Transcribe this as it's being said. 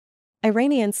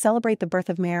Iranians celebrate the birth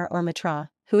of Mer or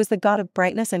Mitra, who is the god of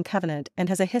brightness and covenant and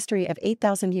has a history of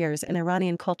 8,000 years in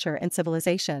Iranian culture and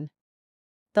civilization.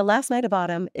 The last night of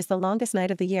autumn is the longest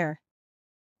night of the year.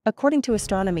 According to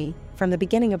astronomy, from the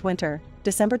beginning of winter,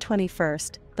 December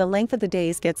 21st, the length of the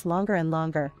days gets longer and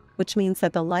longer, which means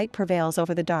that the light prevails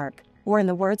over the dark, or in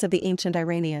the words of the ancient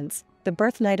Iranians, the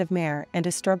birth night of Mer and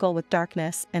his struggle with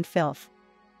darkness and filth.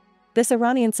 This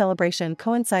Iranian celebration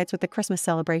coincides with the Christmas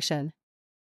celebration.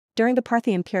 During the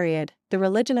Parthian period, the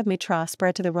religion of Mitra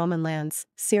spread to the Roman lands,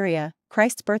 Syria.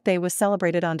 Christ's birthday was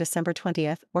celebrated on December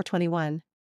 20th or 21.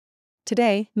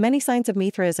 Today, many signs of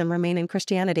Mithraism remain in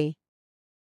Christianity.